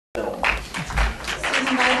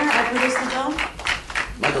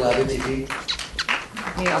Michael Abbott, TP.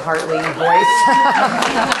 You know, Hartley voice.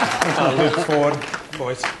 Luke Ford,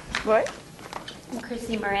 voice. What? I'm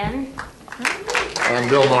Chrissy Moran. And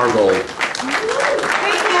Bill Margold.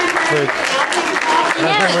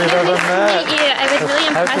 Nothing we've ever met. Thank you. I was really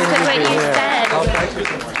impressed with what you said.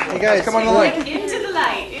 Hey guys, come on the light. Into the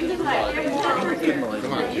light. Into the light.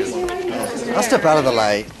 I'll step out of the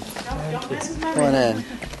light. Come on in.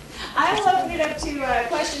 I will open it up to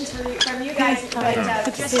questions from you guys, but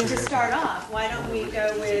just to start off, why don't we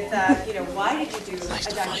go with, why did you do a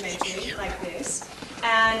documentary like this?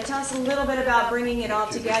 And tell us a little bit about bringing it all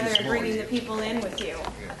together and bringing the people in with you.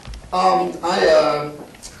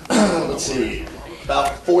 Let's see,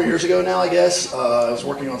 about 4 years ago now, I guess, I was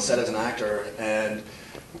working on set as an actor, and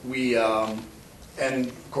we, and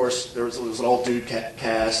of course, there was an all-dude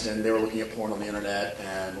cast, and they were looking at porn on the internet,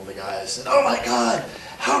 and one of the guys said, "Oh my God,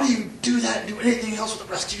 how do you do that and do anything else with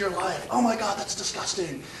the rest of your life? Oh my God, that's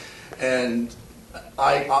disgusting." And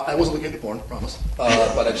I wasn't looking at the porn, promise,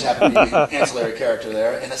 but I just happened to be the ancillary character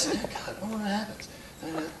there, and I said, "Oh God, what happens?"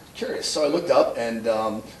 Curious. So I looked up, and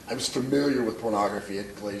I was familiar with pornography.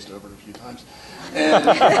 I'd glazed over it a few times. And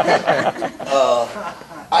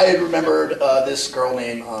I had remembered this girl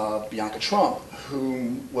named Bianca Trump,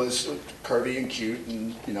 who was curvy and cute,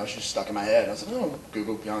 and she was stuck in my head. And I said, "Oh,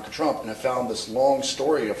 Google Bianca Trump," and I found this long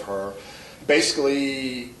story of her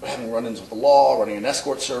basically having run-ins with the law, running an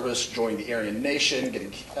escort service, joining the Aryan Nation, getting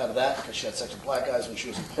kicked out of that because she had sex with black guys when she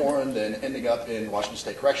was in porn, then ending up in Washington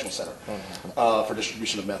State Correctional Center for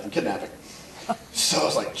distribution of meth and kidnapping. So I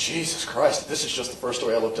was like, Jesus Christ, this is just the first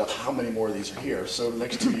story I looked up. How many more of these are here? So the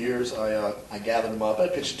next 2 years, I gathered them up. I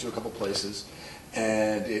pitched it to a couple places,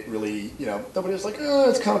 and it really, nobody was like, "Oh,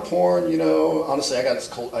 it's kind of porn." Honestly, I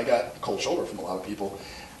got cold shoulder from a lot of people,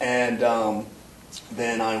 and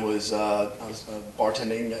then I was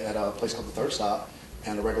bartending at a place called the Third Stop,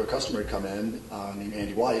 and a regular customer had come in named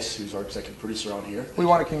Andy Weiss, who's our executive producer on here. We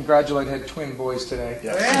want to congratulate head twin boys today.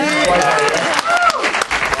 Yeah.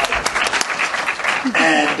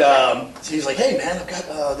 And he's like, "Hey man, I've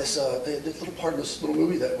got this little part of this little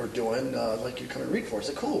movie that we're doing. I'd like you to come and read for us." I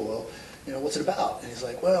said, "Cool. Well, what's it about?" And he's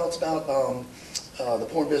like, "Well, it's about the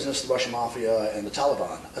porn business, the Russian mafia, and the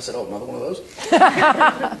Taliban." I said, "Oh, another one of those?"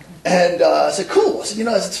 And I said, "Cool." I said,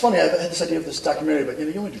 "It's funny. I had this idea of this documentary, but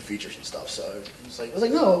you only do features and stuff." So I was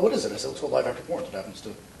like, "No, what is it?" I said, "It's called Life After Porn. It's what happens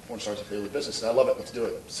to porn stars in daily business." And I love it. Let's do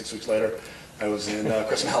it. 6 weeks later, I was in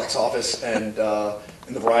Chris Malick's office and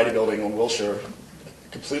in the Variety Building on Wilshire,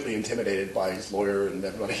 completely intimidated by his lawyer and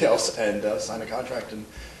everybody else, and signed a contract, and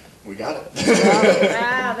we got it.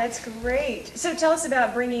 Wow, that's great. So tell us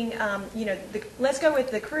about bringing, let's go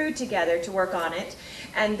with the crew together to work on it,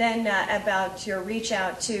 and then about your reach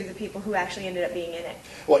out to the people who actually ended up being in it.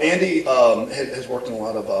 Well, Andy has worked in a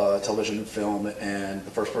lot of television and film, and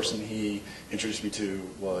the first person he introduced me to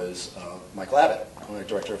was Michael Abbott, my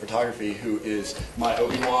director of photography, who is my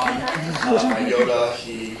Obi-Wan, my Yoda.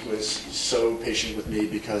 He was so patient with me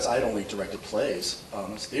because I'd only directed plays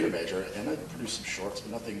as a theater major, and I'd produced some shorts,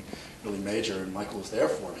 but nothing really major, and Michael was there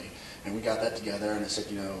for me. And we got that together, and I said,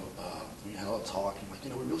 we had a lot of talk, and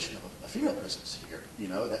we really should have a female presence here,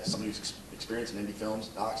 that somebody who's experienced in indie films,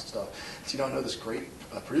 docs and stuff. So I know this great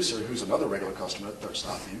producer who's another regular customer at Third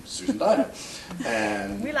Stop named Susan Diner.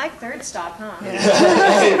 And we like Third Stop, huh?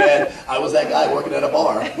 Hey man, I was that guy working at a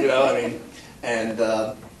bar,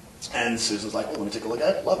 and Susan's like, "Well, let me take a look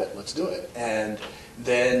at it. Love it. Let's do it." And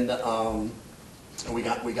then we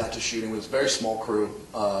got to shooting. It was a very small crew.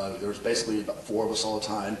 There was basically about 4 of us all the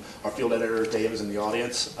time. Our field editor, Dave, was in the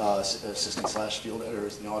audience, assistant/field editor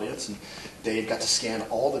is in the audience, and Dave got to scan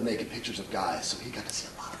all the naked pictures of guys, so he got to see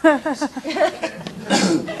a lot of guys.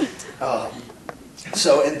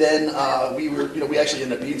 And then we actually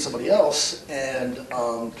ended up meeting somebody else, and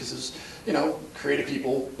because it was, creative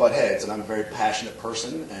people butt heads, and I'm a very passionate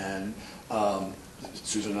person, and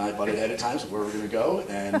Susan and I butted head at times where we were going to go,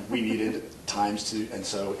 and we needed times to, and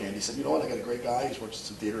so Andy said, "You know what, I got a great guy, he's worked in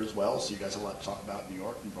some theater as well, so you guys have a lot to talk about in New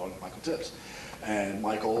York," and brought in Michael Tibbs. And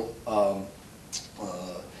Michael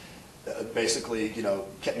basically,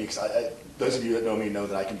 kept me excited. Those of you that know me know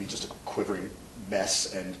that I can be just a quivering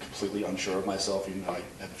mess and completely unsure of myself, even though I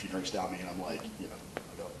have a few drinks down me, and I'm like,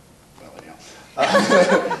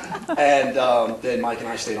 and then Mike and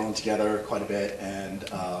I stayed on together quite a bit, and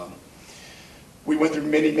we went through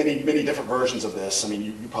many different versions of this. I mean,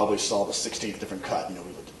 you probably saw the 16th different cut. We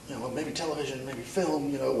looked at, well, maybe television, maybe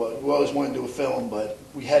film. We always wanted to do a film, but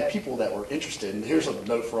we had people that were interested. And here's a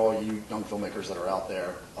note for all you young filmmakers that are out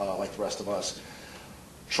there, like the rest of us: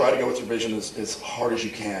 try to go with your vision as hard as you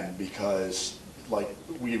can, because like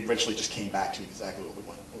we eventually just came back to exactly what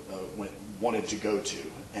we wanted to go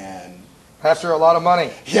to, and After a lot of money.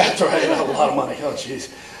 yeah, that's right, a lot of money. Oh, jeez,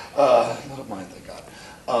 not of mine, thank God.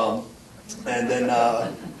 And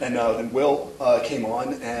then Will came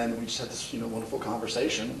on, and we just had this wonderful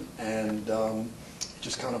conversation, and it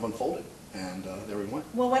just kind of unfolded, and there we went.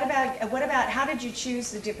 Well, what about how did you choose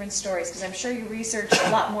the different stories? Because I'm sure you researched a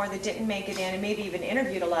lot more that didn't make it in, and maybe even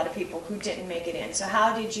interviewed a lot of people who didn't make it in. So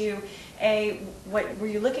how did you, what were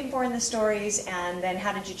you looking for in the stories, and then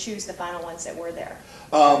how did you choose the final ones that were there?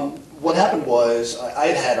 What happened was I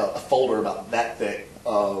had a folder about that thick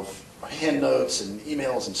of hand notes and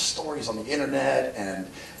emails and stories on the internet and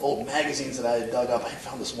old magazines that I had dug up. I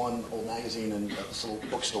found this one old magazine in this little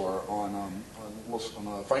bookstore on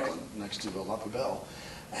Franklin next to La Poubelle.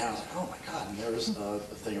 And I was like, oh my God, and there's a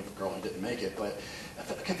thing of a girl who didn't make it. But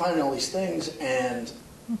I kept finding all these things, and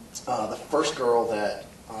the first girl that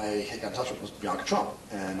I had got in touch with was Bianca Trump,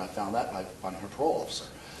 and I found that by finding her parole officer.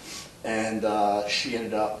 And she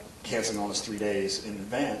ended up canceling on us 3 days in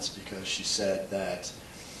advance because she said that,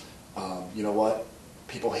 you know what,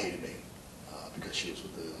 people hated me because she was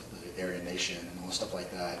with the Aryan Nation and all stuff like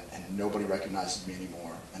that, and nobody recognizes me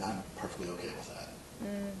anymore, and I'm perfectly okay with that.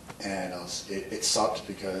 And it sucked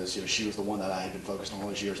because she was the one that I had been focused on all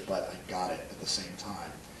those years, but I got it at the same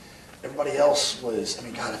time. Everybody else was, I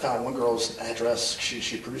mean, God, I found one girl's address. She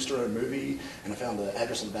had produced her own movie, and I found the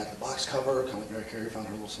address on the back of the box cover, kind of like Mary Carey found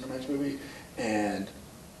her little Cinemax movie. And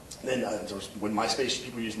then there was, when MySpace,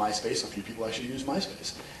 people used MySpace, a few people actually used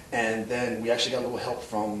MySpace. And then we actually got a little help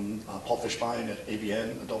from Paul Fishbein at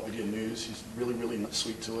AVN, Adult Video News. He's really, really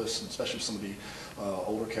sweet to us, and especially some of the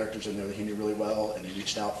older characters in there that he knew really well, and he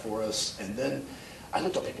reached out for us. And then I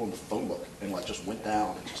looked up people in the phone book and like just went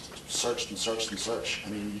down and just searched and searched and searched. I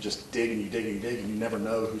mean, you just dig and you dig and you dig, and you never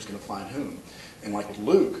know who's going to find whom. And like with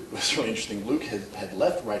Luke, it was really interesting. Luke had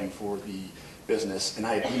left writing for the business, and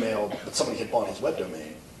I had emailed, but somebody had bought his web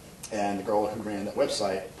domain. And the girl who ran that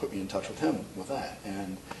website put me in touch with him with that.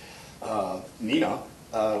 And Nina,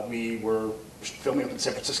 we were filming up in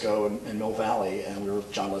San Francisco in Mill Valley, and we were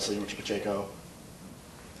with John Leslie and Richie Pacheco.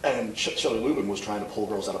 And Shelley Lubin was trying to pull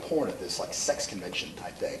girls out of porn at this like sex convention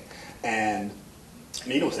type thing. And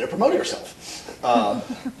Nina was there promoting herself,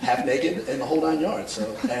 half naked and the whole 9 yards.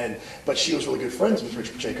 So, but she was really good friends with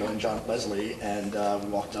Richie Pacheco and John Leslie, and we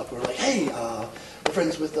walked up. We were like, "Hey, we're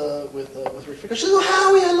friends with Richie Pacheco." She said, "Oh,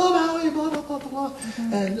 Howie, I love Howie." Blah blah blah blah blah.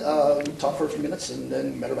 And we talked for a few minutes, and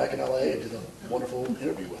then met her back in LA and did a wonderful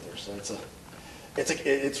interview with her. So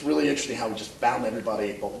it's really interesting how we just found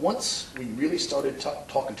everybody. But once we really started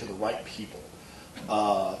talking to the right people,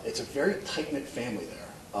 it's a very tight-knit family there.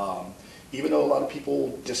 Even though a lot of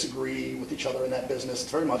people disagree with each other in that business, it's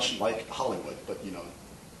very much like Hollywood, but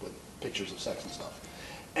with pictures of sex and stuff.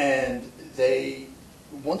 And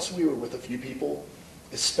once we were with a few people,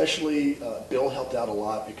 especially Bill helped out a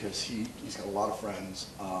lot because he's got a lot of friends.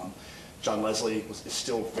 John Leslie is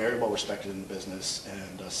still very well respected in the business,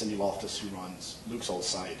 and Cindy Loftus, who runs Luke's old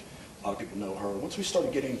site, a lot of people know her. Once we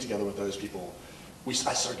started getting together with those people, I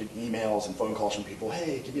started getting emails and phone calls from people.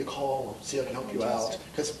 Hey, give me a call. I'll see if I can help you out.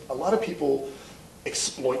 Because a lot of people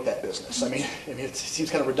exploit that business. I mean, it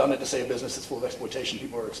seems kind of redundant to say a business that's full of exploitation.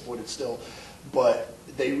 People are exploited still, but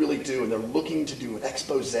they really do, and they're looking to do an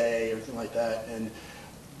expose, everything like that. And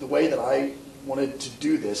the way that I wanted to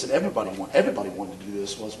do this, and everybody wanted to do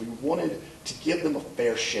this, was we wanted to give them a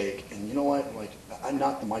fair shake. And you know what? Like, I'm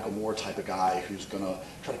not the Michael Moore type of guy who's going to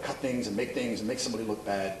try to cut things and make somebody look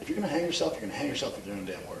bad. If you're going to hang yourself, you're going to hang yourself with your own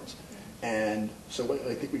damn words. And so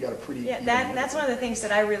I think we got a pretty... Yeah, that's one of the things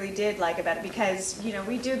that I really did like about it, because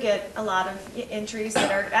we do get a lot of entries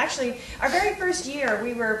that are actually, our very first year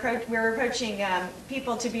we were approaching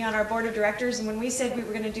people to be on our board of directors, and when we said we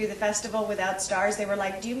were going to do the festival without stars, they were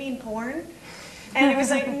like, "Do you mean porn?" And it was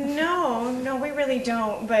like, no, we really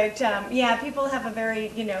don't. But yeah, people have a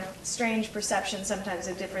very, strange perception sometimes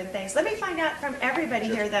of different things. Let me find out from everybody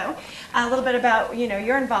here, though, a little bit about,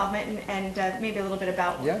 your involvement and maybe a little bit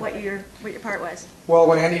about what your part was. Well,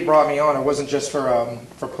 when Andy brought me on, it wasn't just for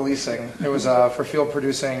policing. It was for field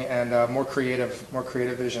producing and more creative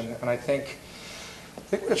vision. And I think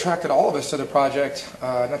what attracted all of us to the project,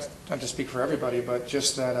 not to speak for everybody, but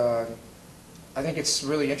just that I think it's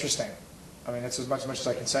really interesting. I mean, it's as much as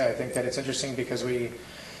I can say. I think that it's interesting because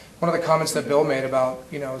one of the comments that Bill made about,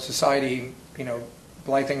 society,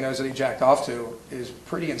 blighting those that he jacked off to is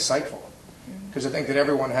pretty insightful. Because I think that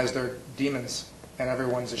everyone has their demons and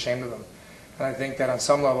everyone's ashamed of them. And I think that on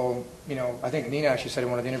some level, I think Nina actually said in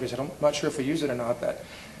one of the interviews, I'm not sure if we use it or not, that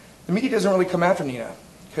the media doesn't really come after Nina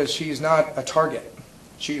because she's not a target.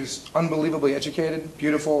 She is unbelievably educated,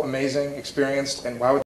 beautiful, amazing, experienced, and why would